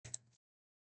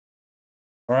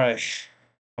Alright,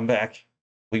 I'm back.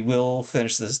 We will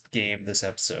finish this game this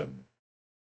episode.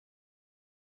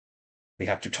 We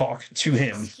have to talk to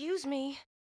him. Excuse me.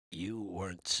 You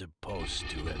weren't supposed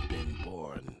to have been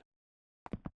born.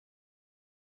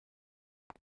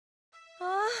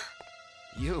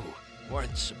 You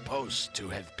weren't supposed to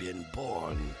have been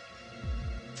born.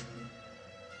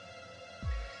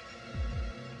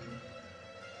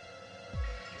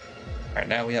 Alright,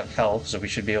 now we have health, so we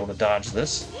should be able to dodge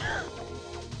this.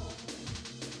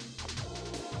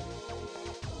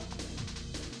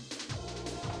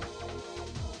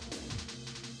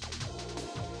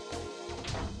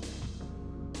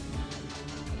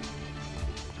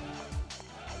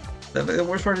 The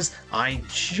worst part is, I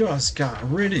just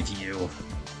got rid of you.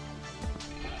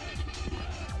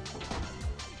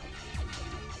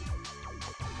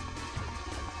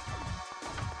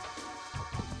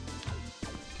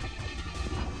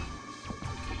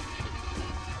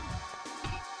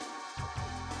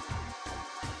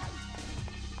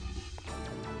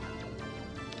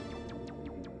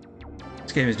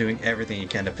 This game is doing everything it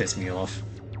can to piss me off.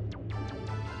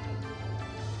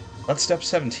 Let's step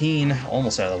 17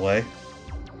 almost out of the way.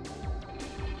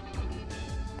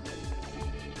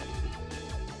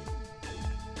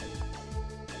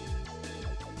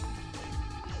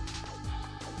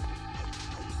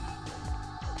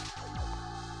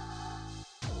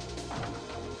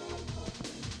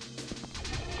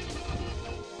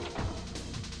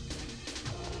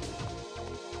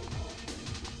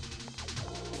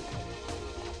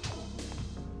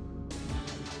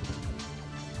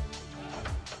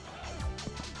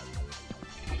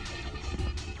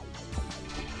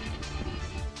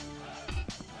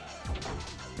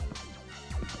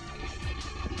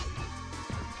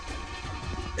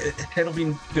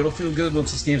 It'll feel good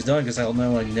once this game's done, because I'll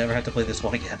know I never have to play this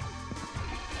one again.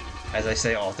 As I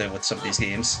say often with some of these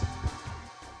games.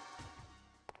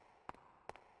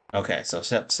 Okay, so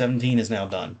step 17 is now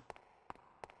done.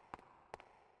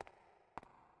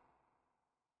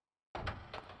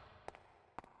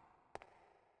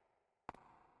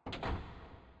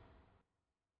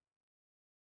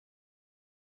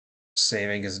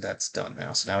 Saving is that's done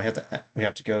now. So now we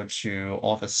have to go to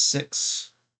Office 6.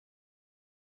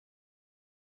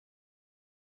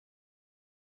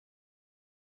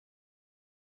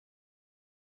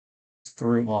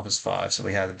 Through Office 5, so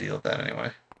we had to deal with that anyway.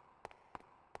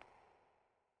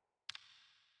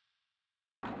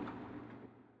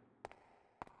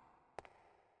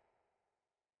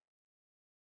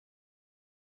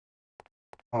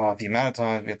 Oh, the amount of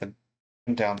times we have to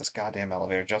come down this goddamn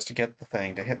elevator just to get the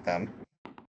thing to hit them.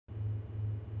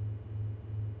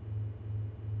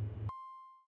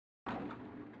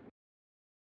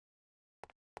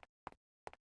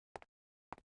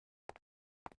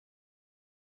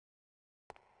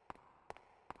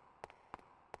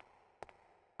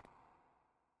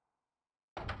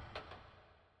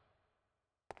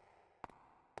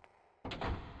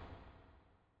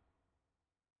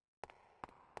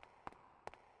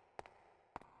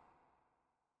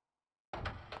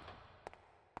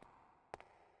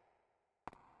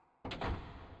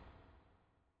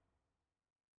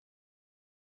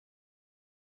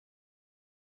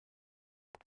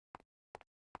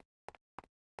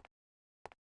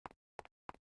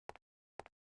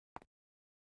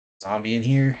 Zombie in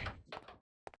here.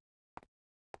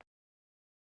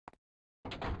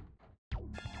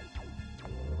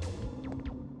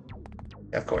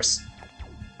 Yeah, of course.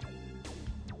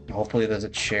 Hopefully there's a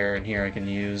chair in here I can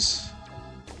use.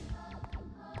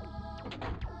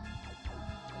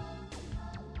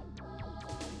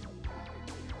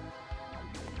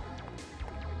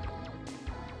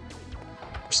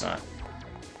 Of course not.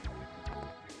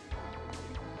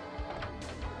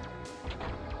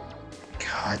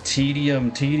 God,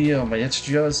 tedium, it's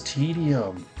just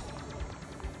tedium.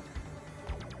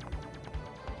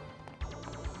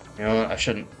 You know what, I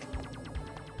shouldn't.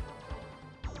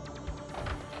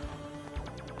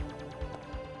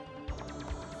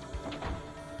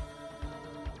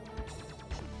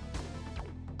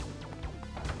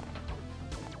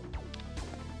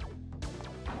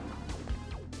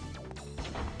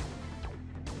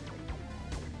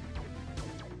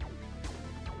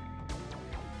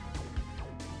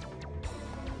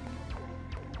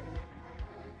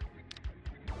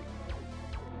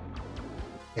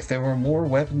 If there were more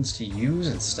weapons to use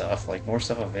and stuff, like more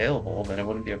stuff available, then it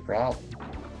wouldn't be a problem.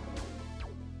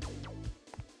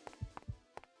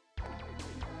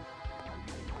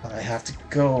 But I have to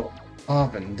go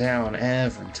up and down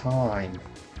every time.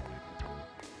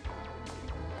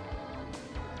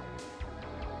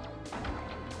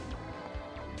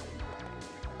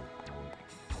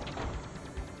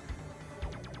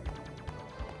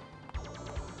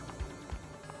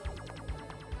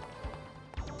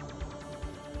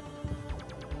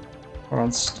 We're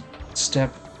on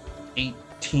step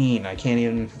 18. I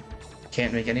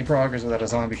can't make any progress without a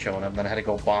zombie showing up, then I had to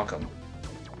go bonk him.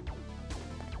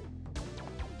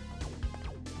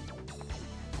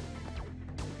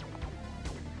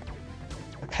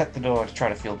 I pet the dog to try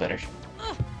to feel better.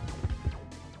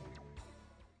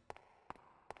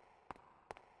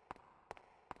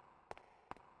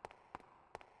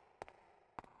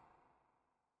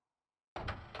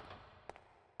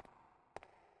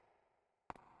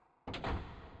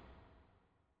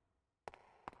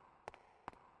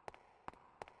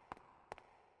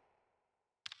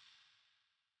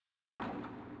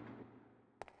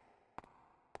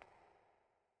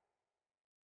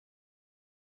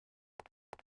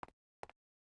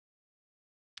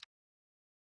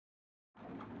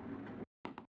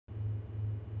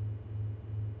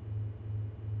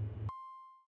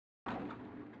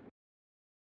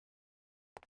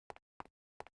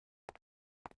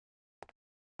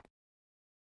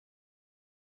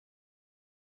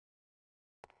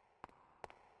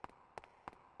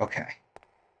 Okay.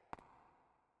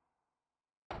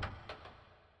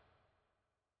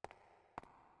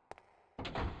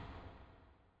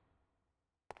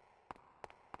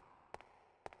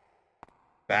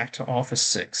 Back to Office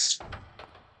 6.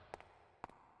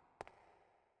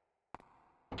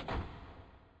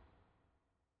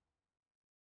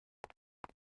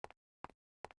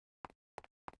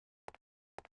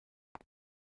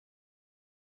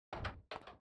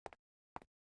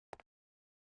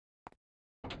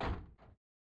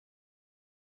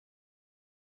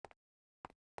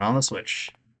 On the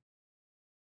switch.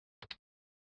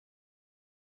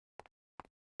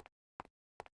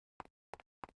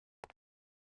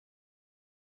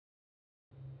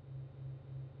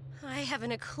 I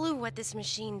haven't a clue what this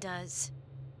machine does.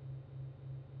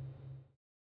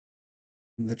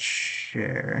 The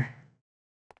chair.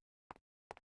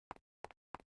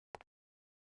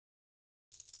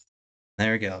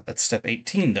 There we go. That's step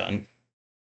 18 done.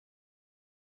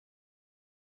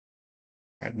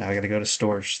 Alright, now I gotta go to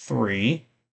storage 3.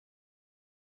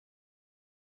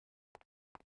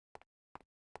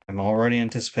 I'm already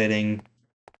anticipating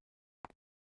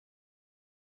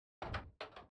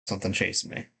something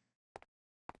chasing me.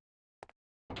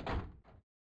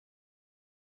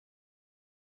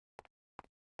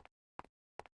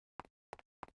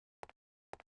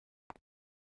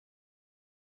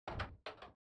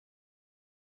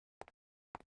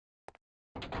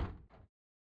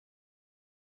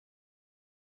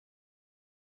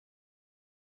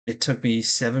 It took me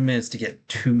 7 minutes to get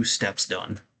 2 steps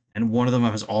done, and one of them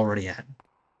I was already at.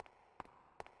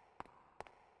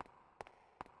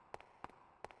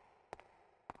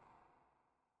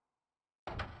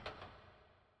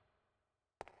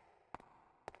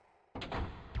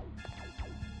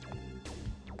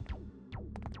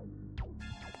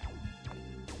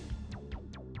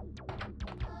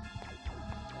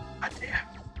 God damn.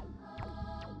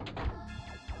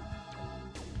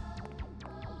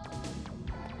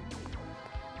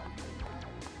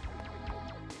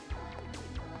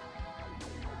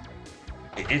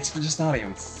 It's just not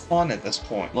even fun at this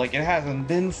point. Like, it hasn't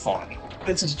been fun.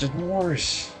 This is just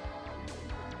worse.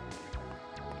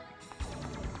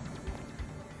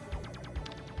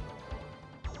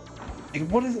 Like,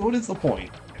 what is the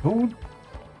point? Who...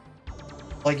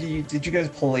 Like, did you guys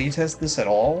play test this at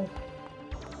all?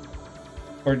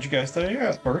 Or did you guys say,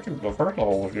 yeah, the first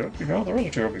level was good, you know, the other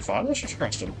two will be fine, let's just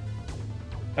trust them.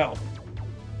 No.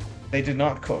 They did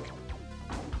not cook.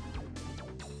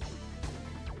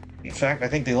 In fact, I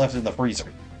think they left it in the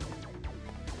freezer.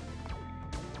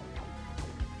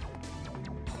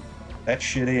 That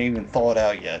shit ain't even thawed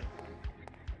out yet.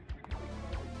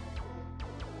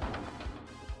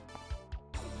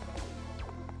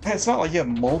 And it's not like you have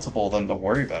multiple of them to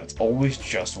worry about, it's always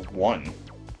just one.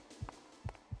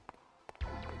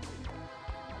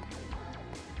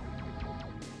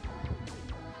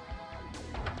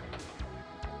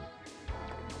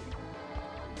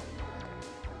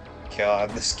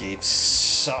 God, this game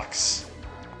sucks.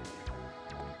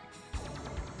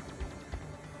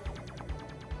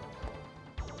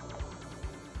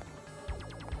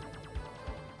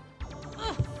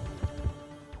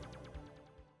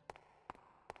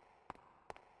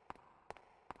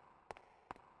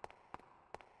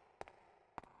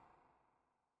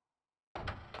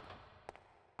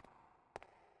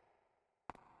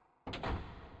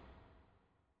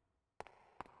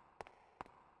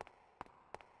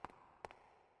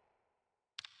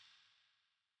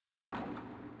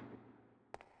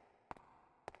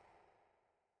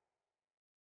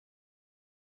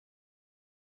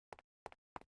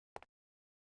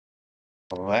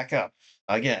 Back up.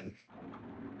 Again.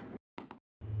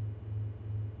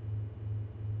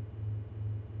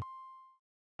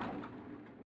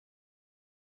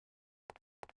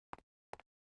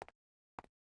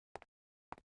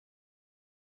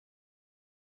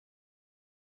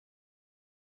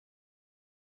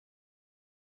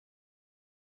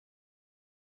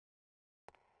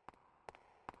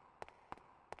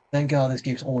 Thank God this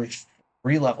game's only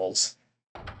 3 levels.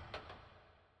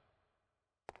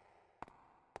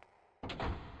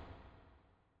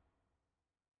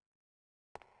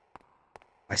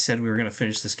 I said we were going to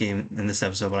finish this game in this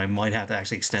episode, but I might have to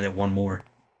actually extend it one more.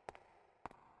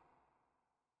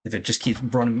 If it just keeps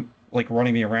running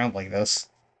me around like this.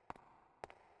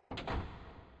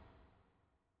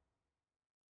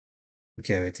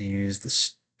 Okay, we have to use the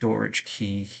storage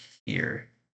key here.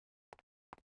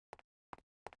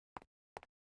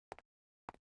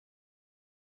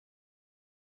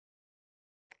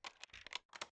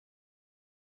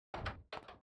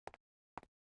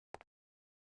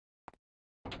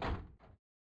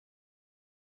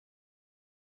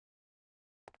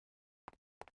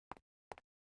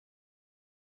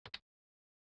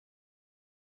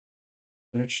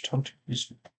 Which don't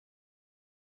use.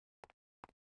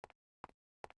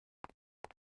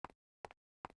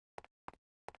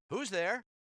 Who's there?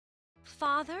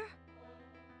 Father?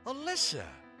 Alyssa!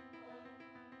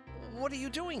 What are you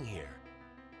doing here?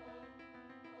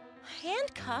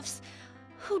 Handcuffs?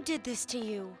 Who did this to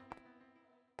you?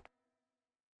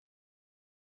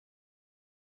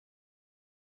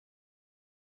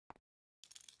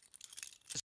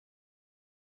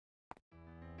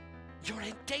 You're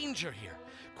in danger here.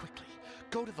 Quickly,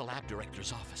 go to the lab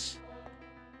director's office.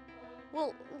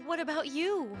 Well, what about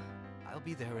you? I'll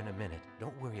be there in a minute.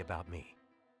 Don't worry about me.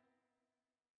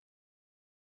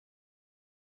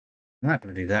 I'm not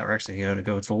going to do that. We're actually going to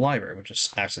go to the library, which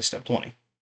is actually step 20.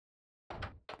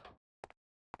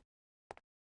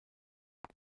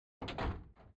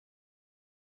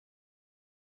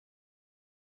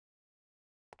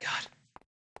 God.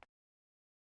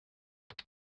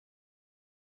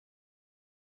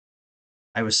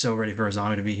 I was so ready for a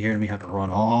zombie to be here, and we have to run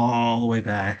all the way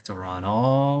back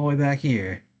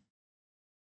here.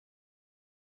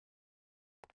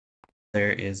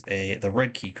 There is the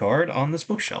red key card on this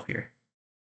bookshelf here.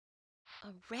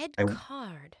 A red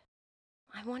card.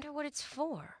 I wonder what it's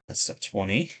for. That's step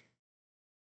 20.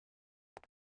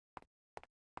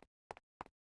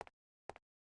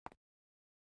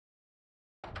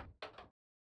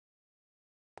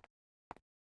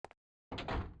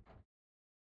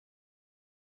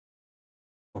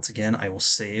 Once again, I will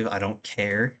save. I don't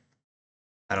care.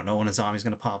 I don't know when a zombie's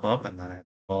going to pop up, and then I have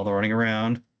all the running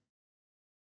around.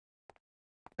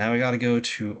 Now we got to go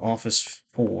to Office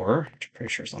 4, which I'm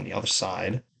pretty sure is on the other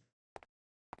side.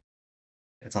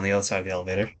 It's on the other side of the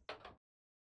elevator.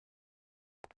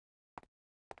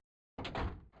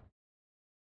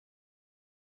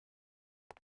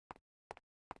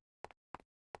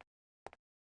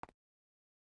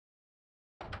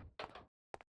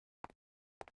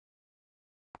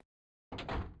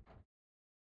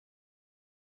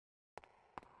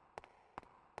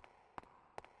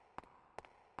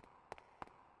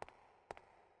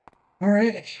 All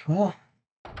right, well,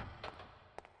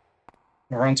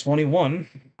 we're on 21.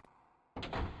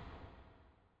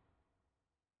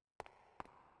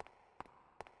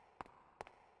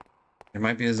 There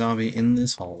might be a zombie in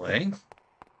this hallway. I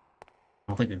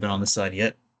don't think we've been on this side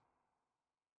yet.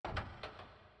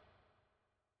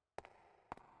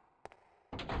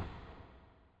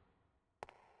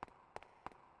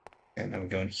 And then we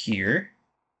go in here.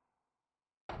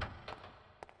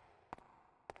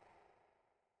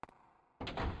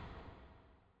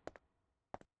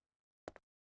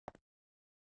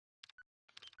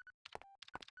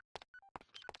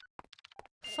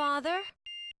 Father?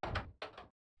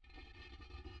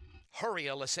 Hurry,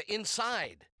 Alyssa,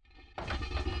 inside!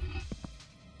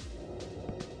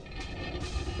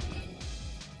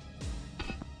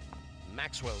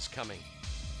 Maxwell's coming.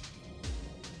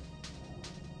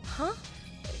 Huh?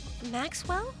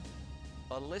 Maxwell?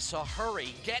 Alyssa,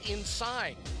 hurry, get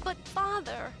inside! But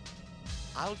Father...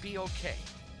 I'll be okay.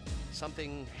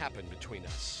 Something happened between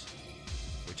us.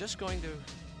 We're just going to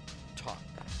talk.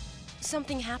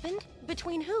 Something happened?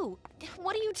 Between who?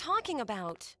 What are you talking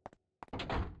about?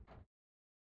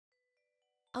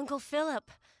 Uncle Philip,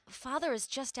 Father is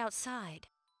just outside.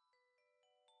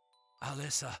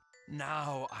 Alyssa,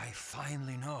 now I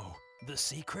finally know the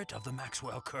secret of the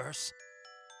Maxwell curse.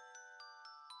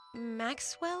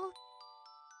 Maxwell?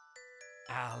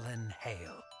 Alan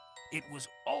Hale. It was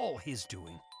all his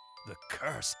doing. The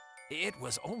curse, it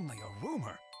was only a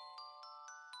rumor.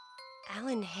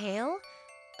 Alan Hale?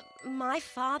 My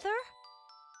father?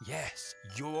 Yes,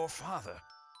 your father.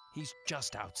 He's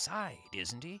just outside,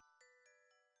 isn't he?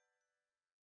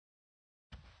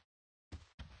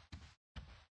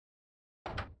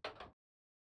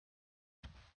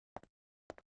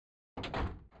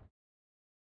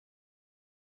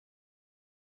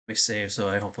 We save, so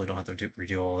I hopefully don't have to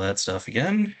redo all that stuff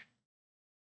again.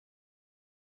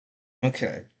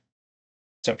 Okay.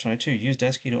 Step 22. Use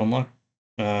dash key to unlock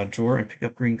drawer and pick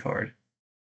up green card.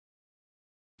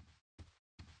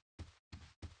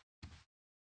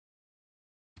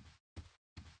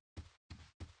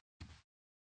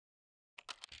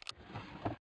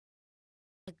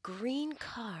 A green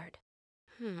card.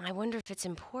 I wonder if it's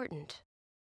important.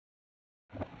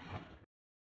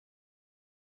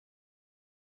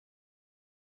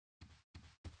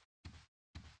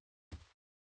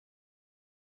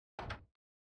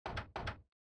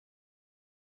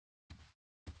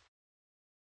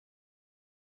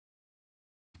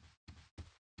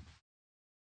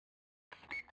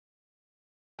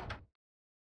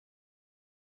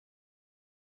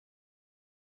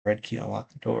 Red key to unlock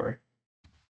the door.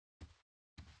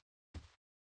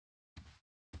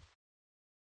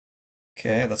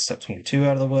 Okay, that's step 22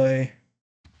 out of the way.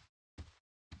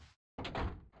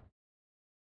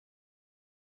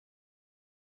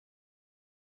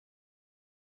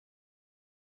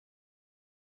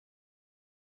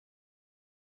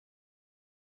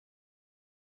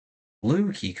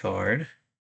 Blue key card.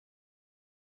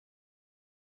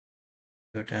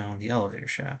 Go down the elevator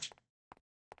shaft.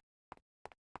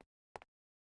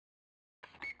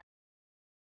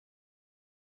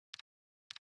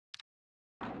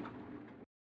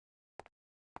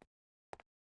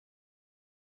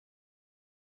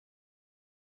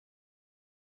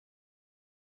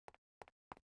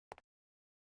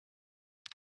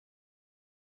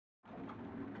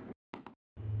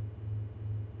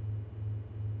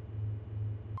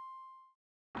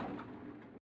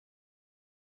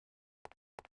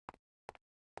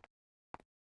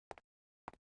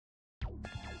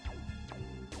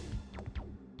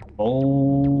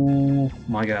 Oh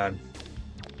my god.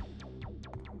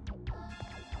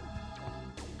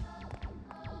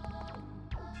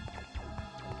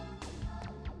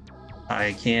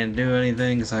 I can't do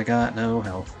anything because I got no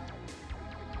health.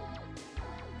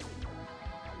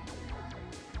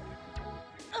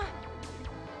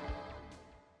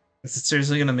 Is it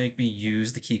seriously gonna make me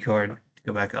use the key card to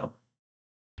go back up?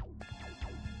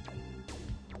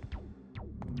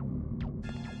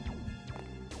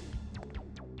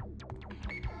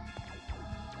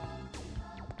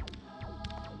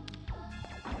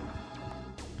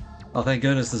 Oh, thank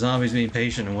goodness the zombie's being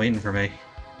patient and waiting for me.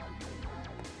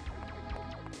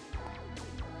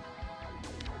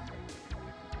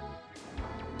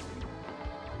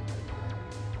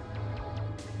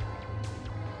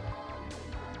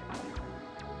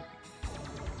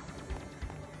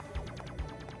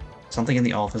 Something in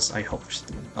the office. I hope there's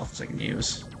something in the office I can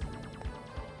use.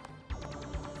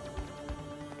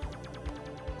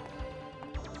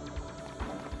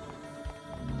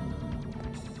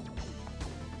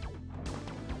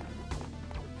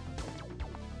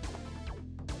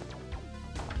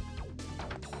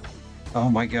 Oh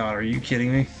my god, are you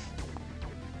kidding me?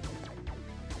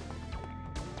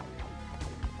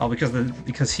 Oh,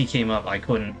 because he came up, I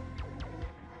couldn't.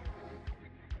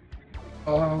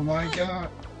 Oh my god.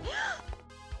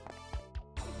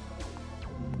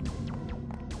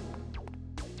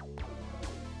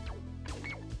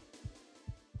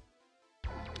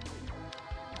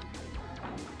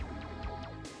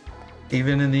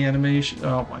 Even in the animation,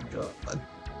 oh my god.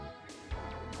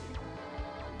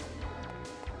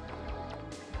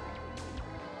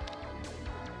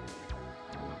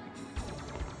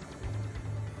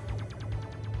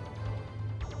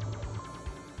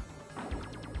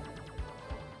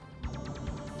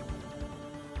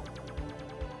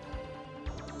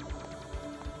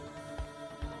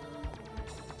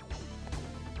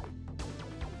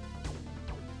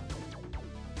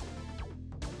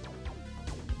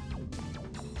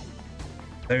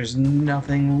 There's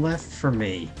nothing left for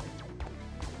me.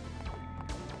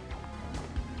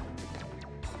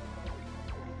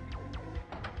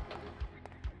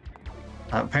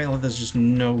 Apparently there's just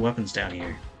no weapons down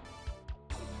here.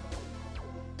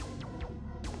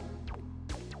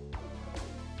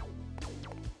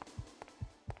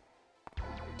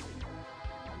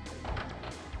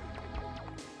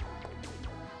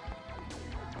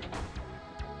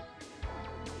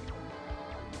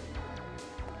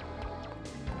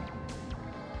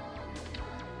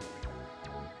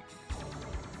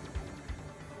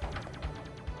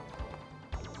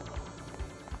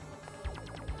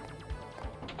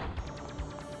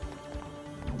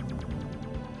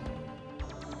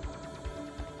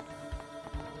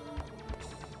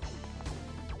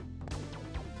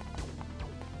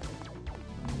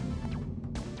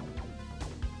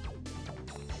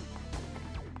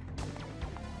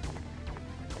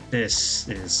 This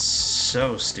is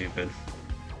so stupid.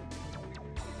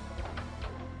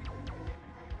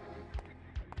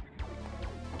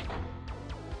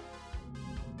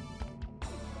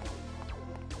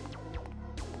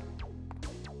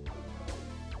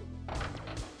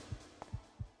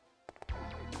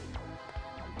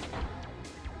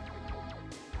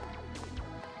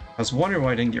 I was wondering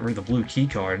why I didn't get rid of the blue key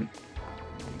card.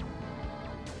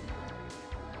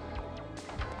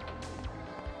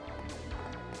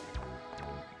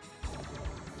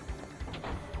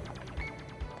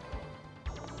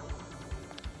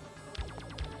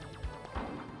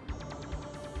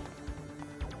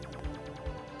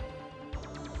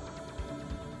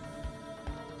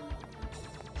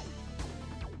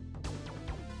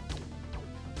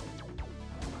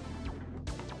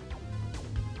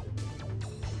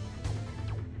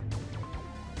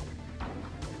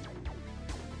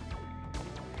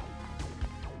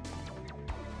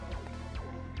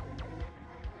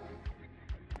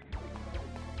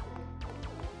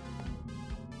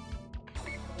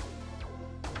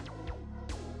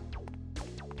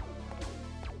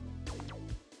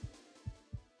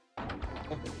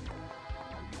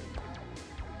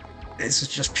 This is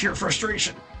just pure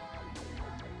frustration.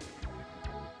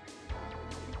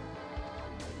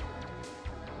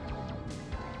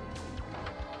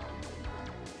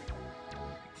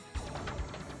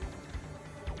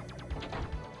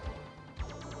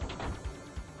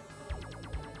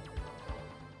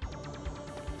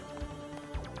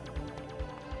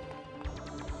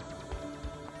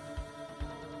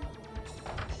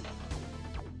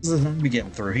 This is not be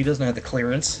getting through. He doesn't have the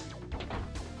clearance.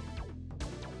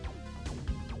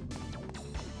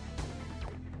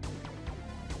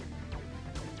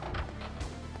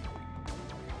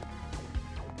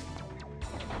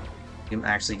 I'm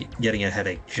actually getting a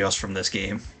headache just from this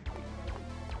game.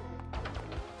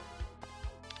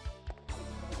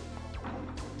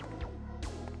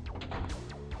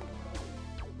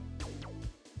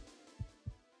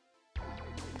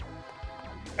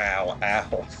 Ow,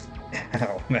 ow,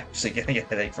 ow. I'm actually getting a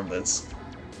headache from this.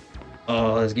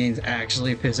 Oh, this game's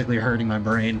actually physically hurting my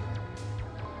brain.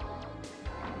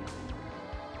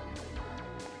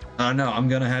 No, I'm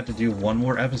gonna have to do one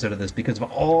more episode of this because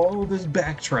of all this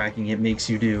backtracking it makes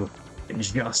you do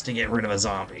just to get rid of a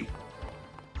zombie.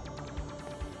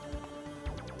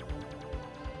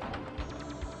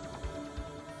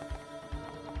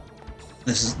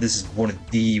 This is one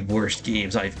of the worst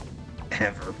games I've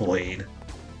ever played.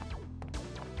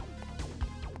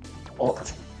 Well,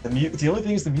 the only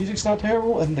thing is the music's not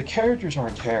terrible and the characters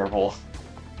aren't terrible.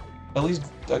 At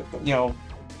least, you know,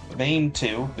 the main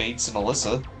two, Bates and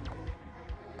Alyssa.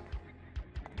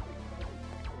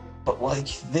 But, like,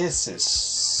 this is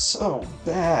so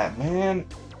bad, man.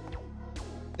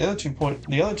 The other two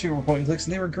were point and clicks,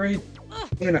 and they were great.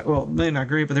 They're not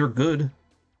great, but they were good.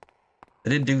 They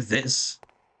didn't do this.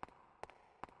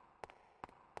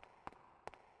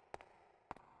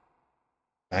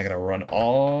 I gotta run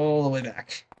all the way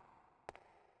back.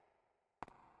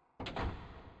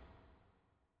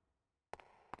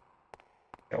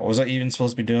 What was I even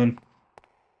supposed to be doing?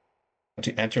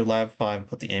 To enter Lab 5 and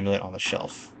put the amulet on the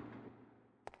shelf.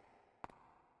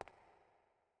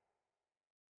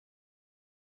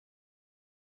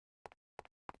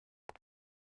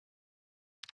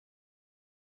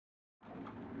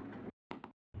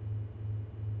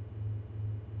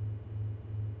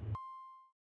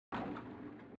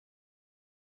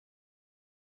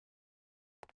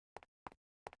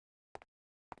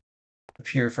 The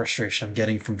pure frustration I'm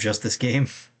getting from just this game.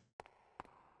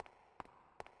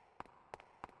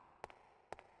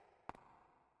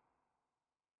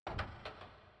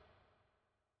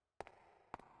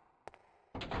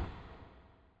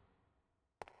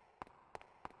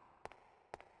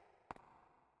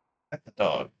 Pet the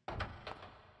dog.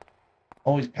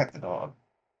 Always pet the dog.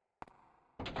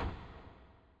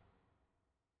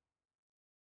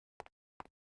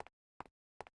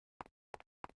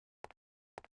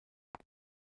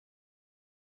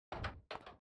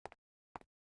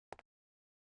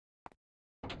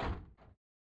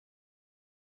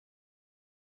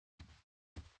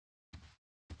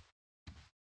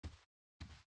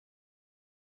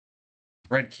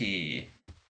 Red key.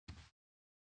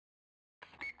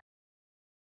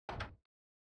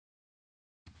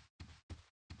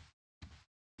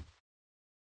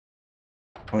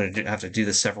 I'm gonna have to do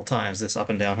this several times, this up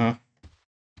and down, huh?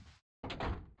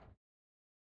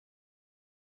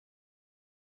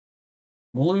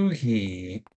 Blue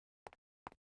key.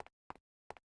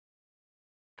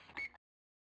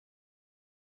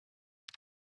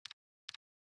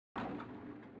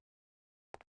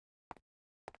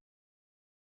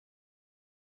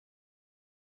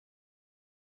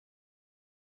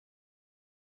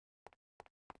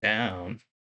 Down.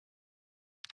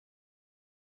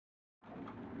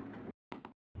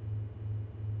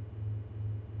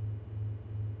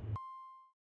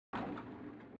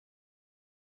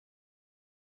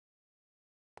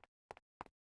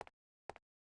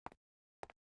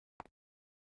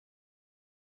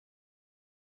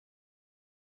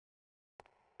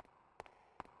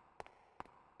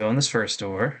 Go in this first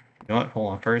door. You know what?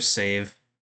 Hold on. First save.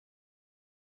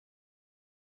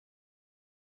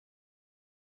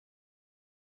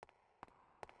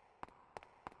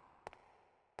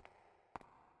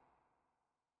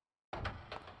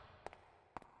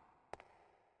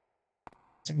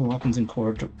 Single weapons in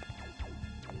corridor.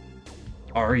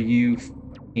 Are you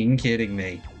f***ing kidding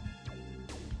me?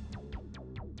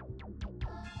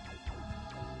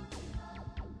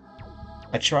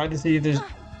 I tried to see if there's.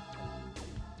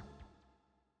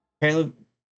 Caleb.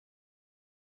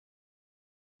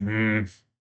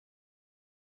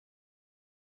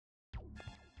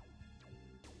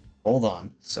 Hold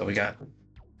on. So we got.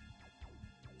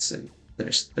 Let's see.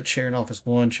 There's the chair in office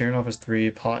 1, chair in office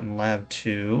 3, pot in lab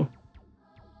 2.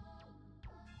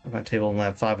 I've got a table in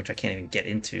lab 5, which I can't even get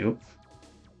into.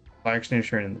 Fire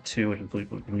extinguisher in the 2, which is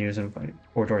believe we've been using.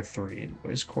 Corridor 3.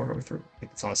 Where's corridor 3? I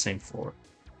think it's on the same floor.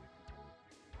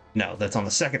 No, that's on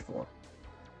the second floor.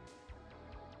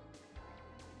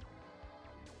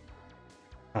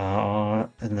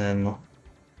 And then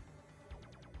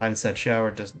time set shower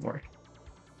doesn't work.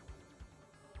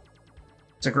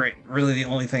 So great. Really the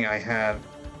only thing I have.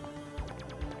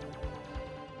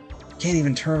 Can't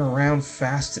even turn around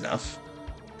fast enough.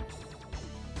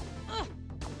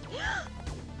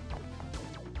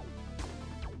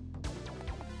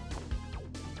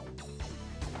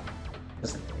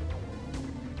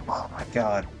 Oh my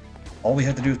god. All we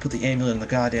have to do is put the amulet in the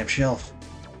goddamn shelf.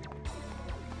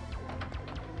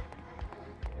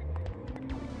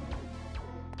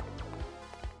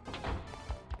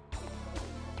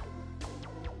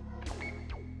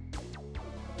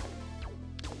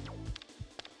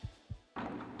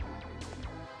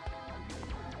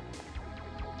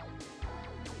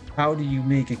 How do you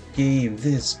make a game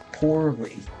this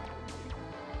poorly?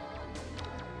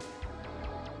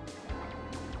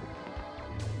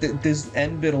 This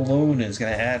end bit alone is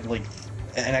gonna add like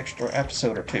an extra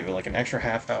episode or two, like an extra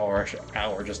half hour,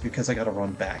 just because I gotta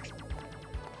run back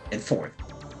and forth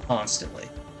constantly.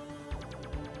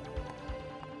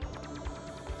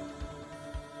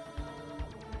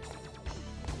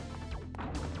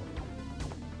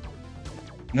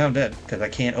 Now I'm dead because I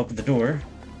can't open the door.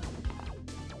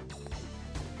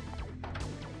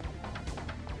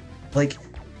 Like,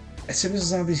 as soon as the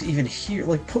zombies even here,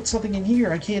 like, put something in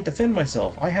here, I can't defend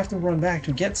myself. I have to run back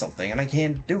to get something, and I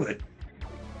can't do it.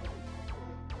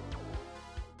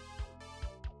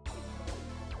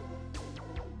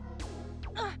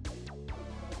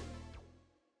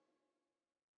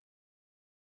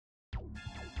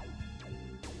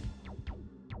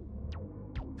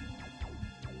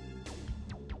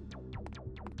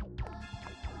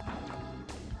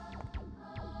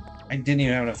 I didn't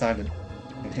even have enough time to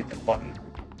hit the button.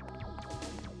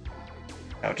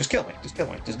 No, just kill me. Just kill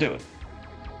me. Just do it.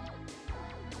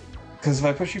 Because if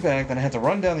I push you back, then I have to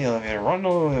run down the elevator, run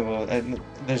over, and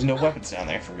there's no weapons down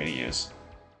there for me to use.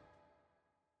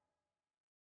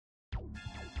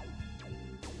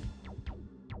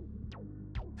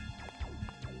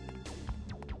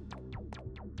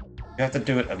 You have to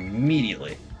do it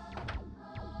immediately.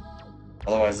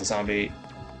 Otherwise the zombie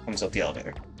comes up the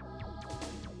elevator.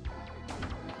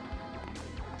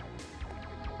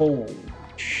 Holy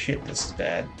shit, this is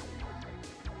bad.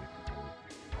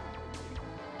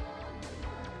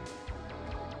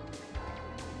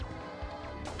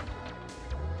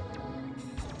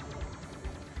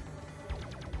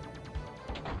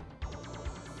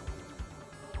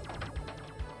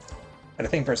 I had to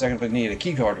think for a second if I needed a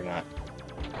key card or not.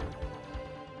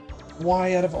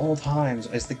 Why, out of all times, so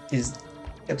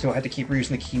I had to keep reusing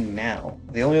the key now?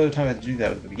 The only other time I had to do that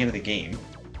was at the beginning of the game.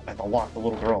 I had to lock the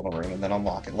little girl in the room and then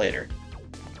unlock it later.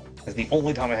 That's the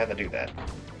only time I had to do that.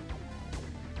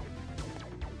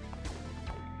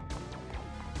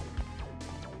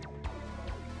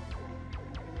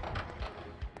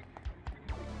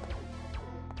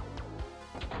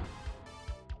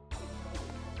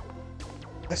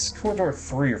 This is corridor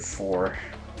 3 or 4.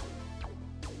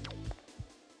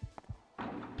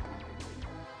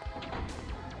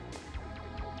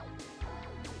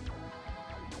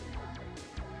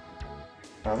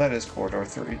 Oh, that is corridor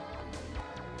 3.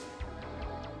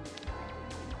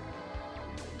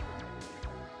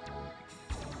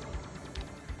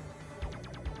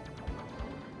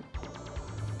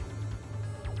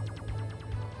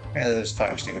 Yeah, there's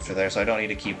fire extinguisher there, so I don't need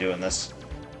to keep doing this.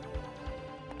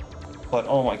 But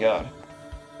oh my god,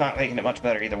 not making it much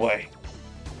better either way.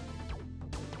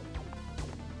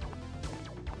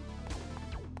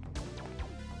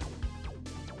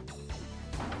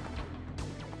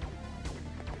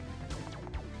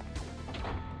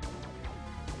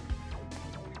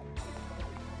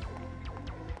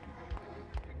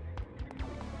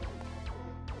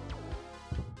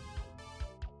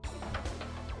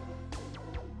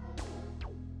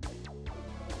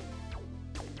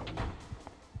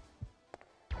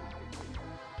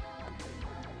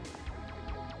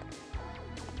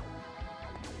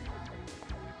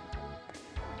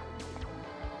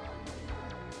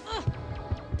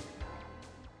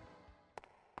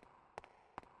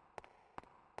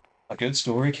 A good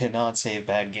story cannot save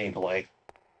bad gameplay.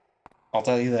 I'll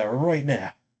tell you that right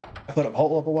now. I put a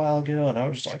poll up a while ago, and I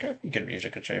was just like, I think good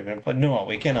music could save it, but no,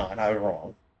 we cannot. I was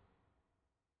wrong.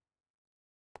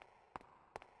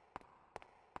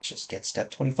 Let's just get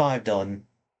step 25 done.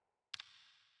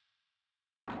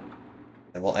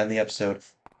 And we'll end the episode.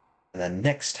 And then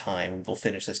next time, we'll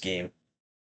finish this game.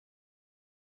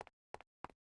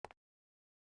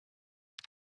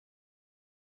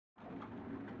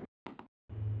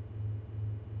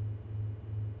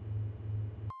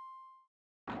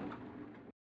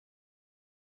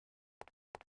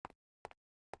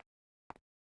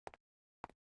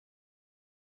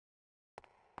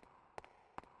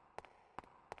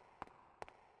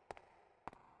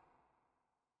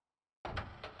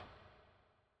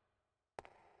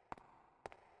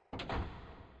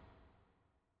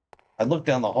 I looked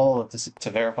down the hall to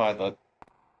verify the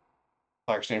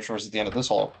fire extinguisher was at the end of this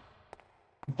hall.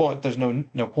 But there's no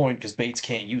point, because Bates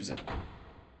can't use it.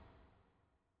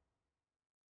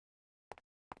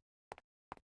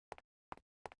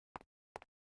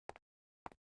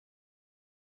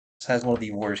 This has one of the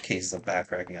worst cases of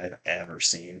backtracking I've ever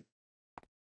seen.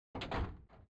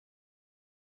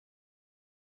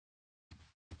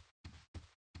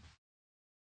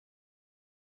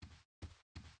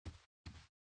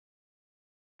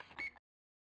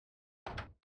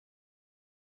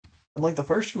 And like the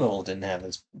first level didn't have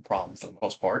this problem for the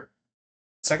most part.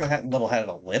 The second level had it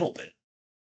a little bit.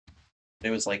 It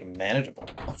was like manageable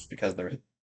because the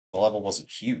level wasn't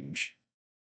huge.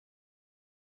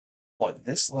 But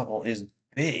this level is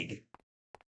big.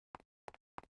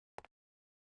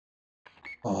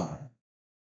 Oh.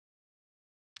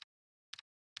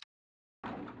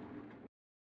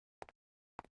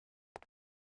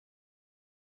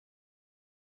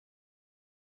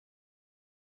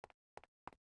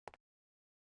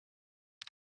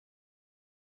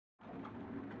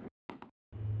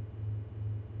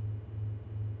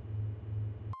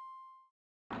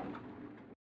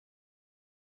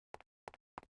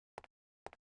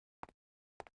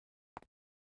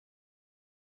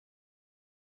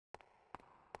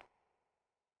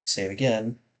 Save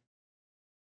again.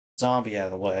 Zombie out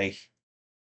of the way.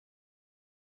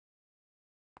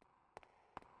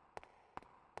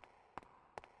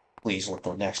 Please let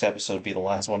the next episode be the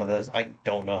last one of this. I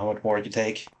don't know how much more it could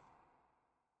take.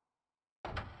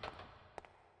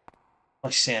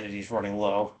 My sanity's running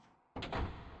low.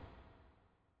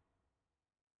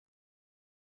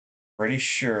 Pretty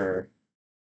sure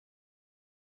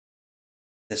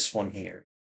this one here.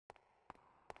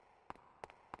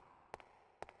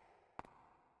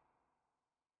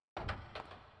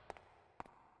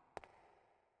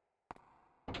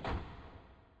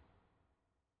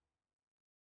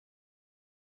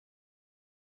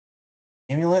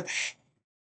 Amulet?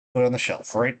 Put it on the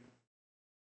shelf, right?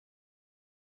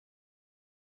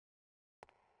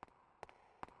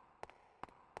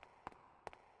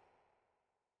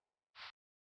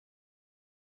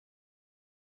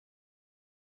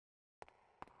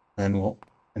 Then we'll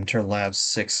enter Lab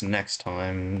 6 next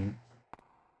time.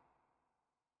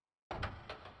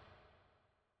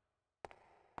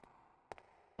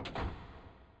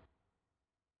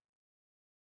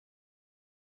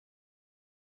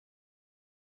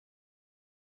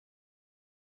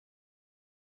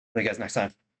 See you guys next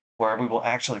time, where we will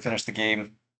actually finish the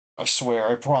game. I swear,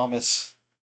 I promise.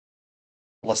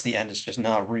 Unless the end is just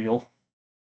not real.